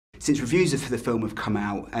since reviews for the film have come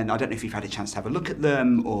out, and I don't know if you've had a chance to have a look at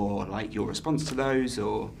them, or like your response to those,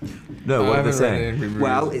 or... No, what are they saying?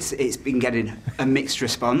 Well, it's been getting a mixed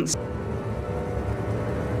response.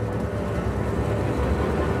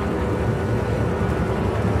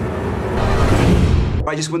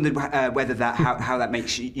 I just wondered whether how that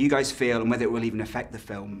makes you guys feel, and whether it will even affect the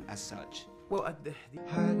film as such. Well,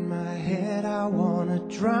 hide my head, I wanna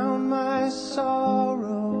drown my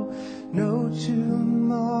sorrow. No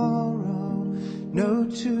tomorrow, no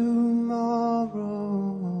tomorrow.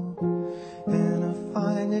 And I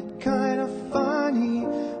find it kinda funny,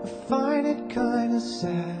 I find it kinda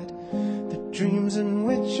sad. The dreams in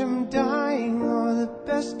which I'm dying are the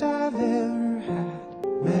best I've ever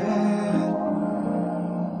had. Mad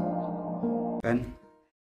world. Ben?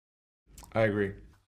 I agree.